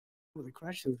with the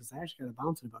questions because I actually got to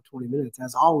bounce in about 20 minutes.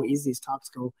 As always, these talks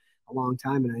go a long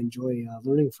time, and I enjoy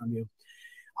learning from you.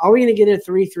 Are we going to get a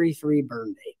 333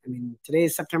 burn date? I mean, today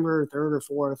is September 3rd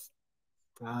or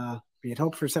 4th. We had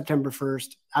hoped for September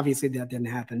 1st. Obviously, that didn't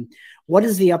happen. What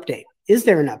is the update? Is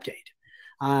there an update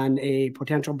on a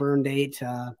potential burn date?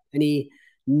 Any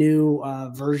new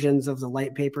versions of the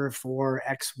light paper for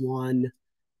X1?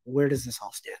 Where does this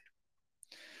all stand?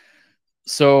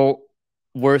 So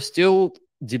we're still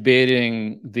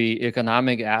debating the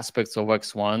economic aspects of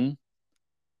X1.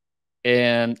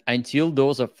 And until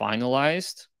those are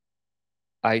finalized,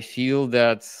 I feel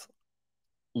that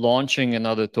launching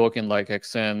another token like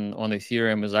XN on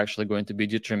Ethereum is actually going to be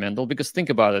detrimental. Because think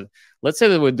about it. Let's say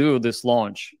that we do this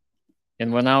launch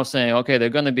and we're now saying, okay, they're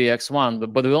going to be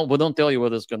X1, but we don't tell you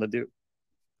what it's going to do.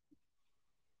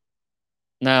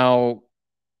 Now,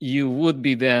 you would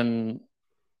be then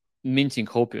minting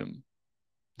hopium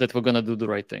that we're going to do the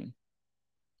right thing,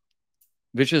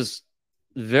 which is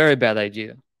a very bad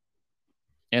idea.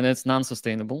 And it's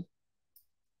non-sustainable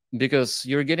because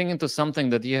you're getting into something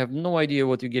that you have no idea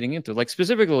what you're getting into. Like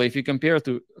specifically, if you compare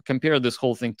this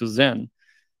whole thing to Zen,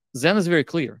 Zen is very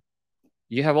clear.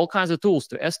 You have all kinds of tools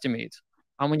to estimate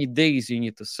how many days you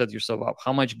need to set yourself up,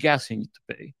 how much gas you need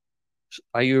to pay.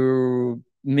 Are you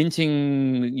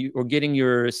minting or getting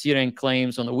your CRN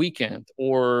claims on the weekend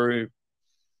or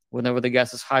whenever the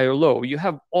gas is high or low? You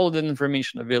have all of that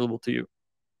information available to you.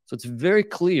 So it's very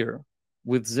clear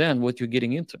with Zen what you're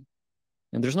getting into.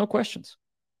 And there's no questions.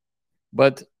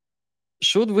 But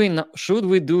should we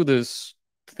do this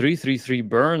 333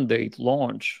 burn date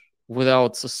launch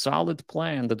without a solid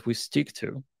plan that we stick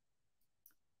to?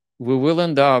 We will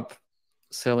end up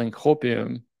selling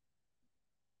hopium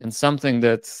and something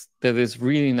that is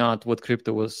really not what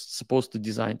crypto was supposed to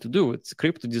design to do. It's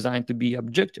crypto designed to be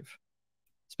objective.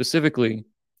 Specifically,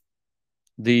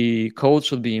 the code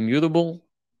should be immutable.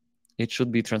 It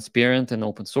should be transparent and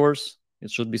open source.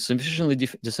 It should be sufficiently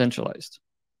decentralized.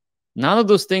 None of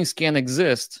those things can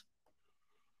exist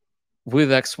with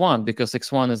X1 because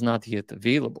X1 is not yet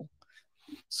available.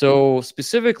 So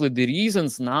specifically, the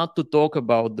reasons not to talk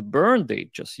about the burn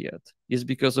date just yet is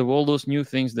because of all those new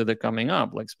things that are coming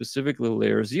up, like specifically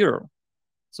layer 0.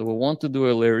 So we want to do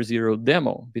a layer 0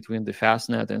 demo between the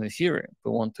fastnet and Ethereum.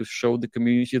 We want to show the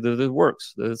community that it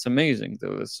works, that it's amazing,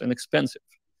 that it's inexpensive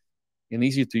and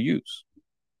easy to use.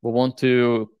 We want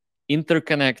to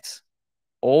interconnect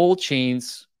all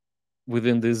chains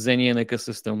within the Zenian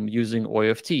ecosystem using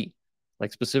OFT.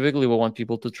 Like specifically, we want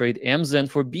people to trade MZen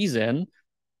for BZen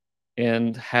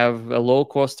and have a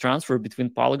low-cost transfer between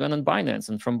Polygon and Binance,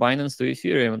 and from Binance to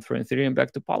Ethereum, and from Ethereum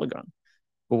back to Polygon.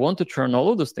 We want to turn all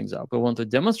of those things up. We want to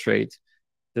demonstrate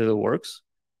that it works,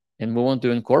 and we want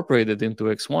to incorporate it into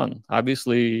X1.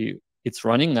 Obviously, it's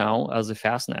running now as a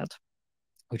fastnet,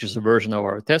 which is a version of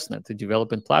our testnet, the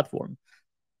development platform.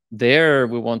 There,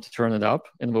 we want to turn it up,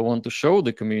 and we want to show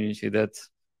the community that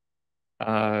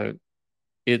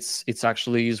it's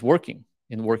actually is working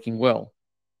and working well.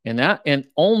 And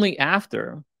only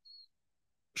after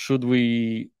should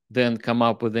we then come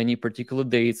up with any particular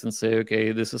dates and say,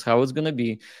 okay, this is how it's going to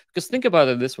be. Because think about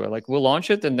it this way, like we'll launch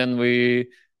it and then we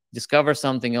discover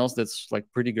something else that's like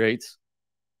pretty great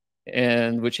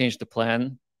and we change the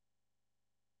plan.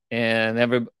 And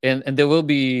there will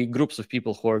be groups of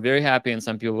people who are very happy and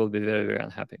some people will be very, very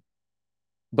unhappy.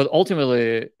 But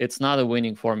ultimately, it's not a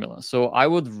winning formula. So I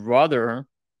would rather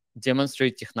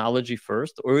demonstrate technology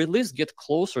first, or at least get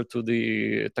closer to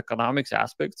the tokenomics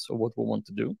aspects of what we want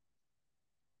to do,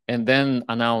 and then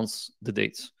announce the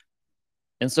dates.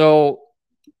 And so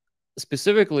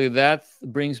specifically, that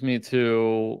brings me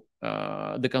to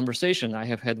the conversation I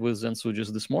have had with Zensu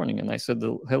just this morning. And I said,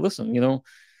 hey, listen,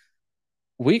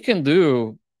 we can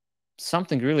do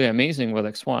something really amazing with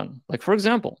X1. Like, for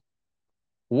example,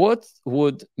 what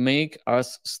would make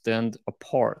us stand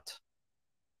apart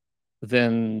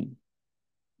than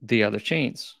the other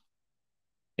chains?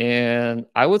 And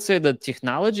I would say that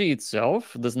technology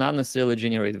itself does not necessarily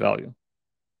generate value.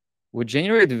 What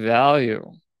generate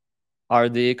value are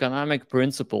the economic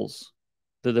principles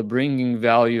that are bringing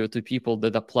value to people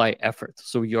that apply effort.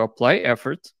 So you apply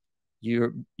effort,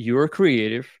 you're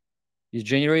creative, you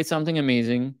generate something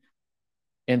amazing,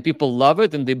 and people love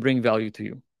it and they bring value to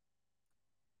you.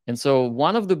 And so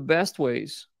one of the best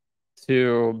ways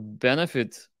to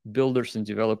benefit builders and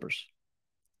developers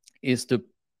is to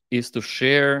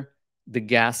share the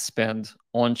gas spend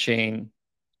on chain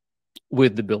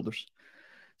with the builders.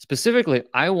 Specifically,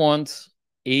 I want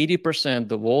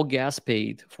 80% of all gas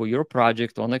paid for your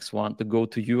project on X1 to go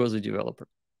to you as a developer.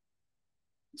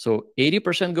 So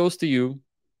 80% goes to you,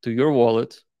 to your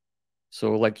wallet,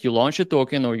 So like you launch a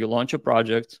token or you launch a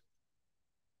project.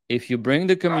 If you bring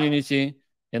the community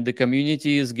and the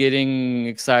community is getting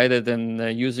excited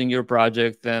and using your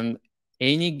project, then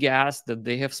any gas that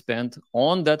they have spent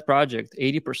on that project,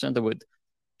 80% of it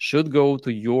should go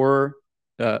to your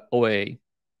OA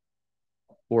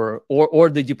or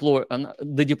the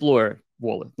deployer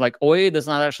wallet. Like OA does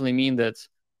not actually mean that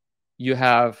you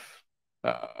have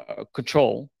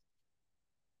control.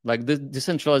 Like the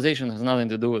decentralization has nothing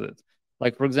to do with it.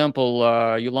 Like, for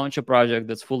example, you launch a project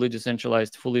that's fully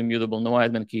decentralized, fully immutable, no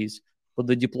admin keys, but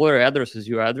the deployer address is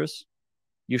your address.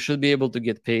 You should be able to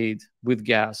get paid with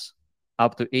gas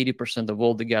up to 80% of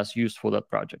all the gas used for that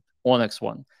project on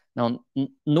X1. Now,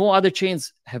 no other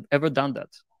chains have ever done that.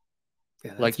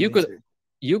 Yeah, like amazing.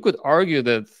 you could argue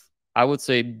that I would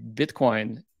say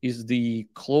Bitcoin is the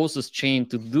closest chain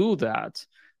to do that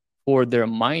for their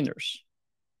miners.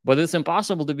 But it's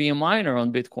impossible to be a miner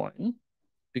on Bitcoin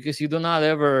because you do not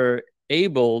ever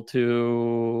able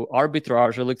to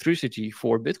arbitrage electricity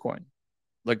for Bitcoin.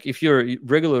 Like if you're a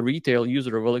regular retail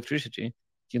user of electricity,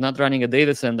 you're not running a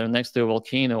data center next to a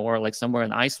volcano or like somewhere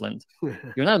in Iceland,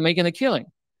 you're not making a killing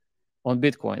on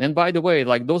Bitcoin. And by the way,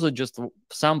 like those are just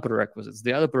some prerequisites.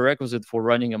 The other prerequisite for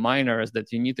running a miner is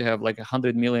that you need to have like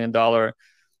 $100 million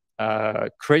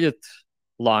credit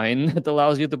line that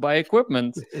allows you to buy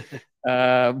equipment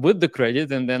with the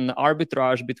credit, and then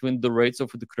arbitrage between the rates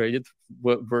of the credit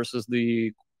versus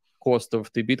the cost of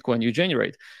the Bitcoin you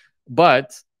generate.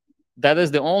 But that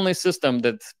is the only system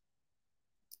that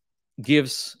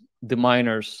gives the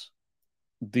miners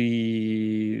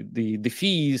the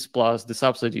fees plus the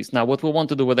subsidies. Now, what we want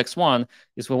to do with X1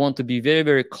 is we want to be very,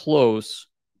 very close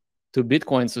to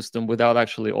Bitcoin system without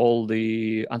actually all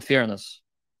the unfairness.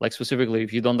 Like specifically,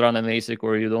 if you don't run an ASIC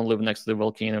or you don't live next to the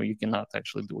volcano, you cannot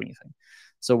actually do anything.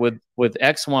 So with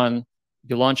X1,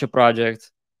 you launch a project,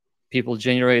 people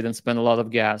generate and spend a lot of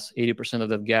gas. 80% of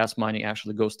that gas money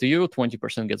actually goes to you,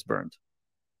 20% gets burned.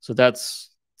 So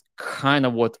that's kind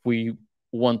of what we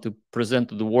want to present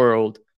to the world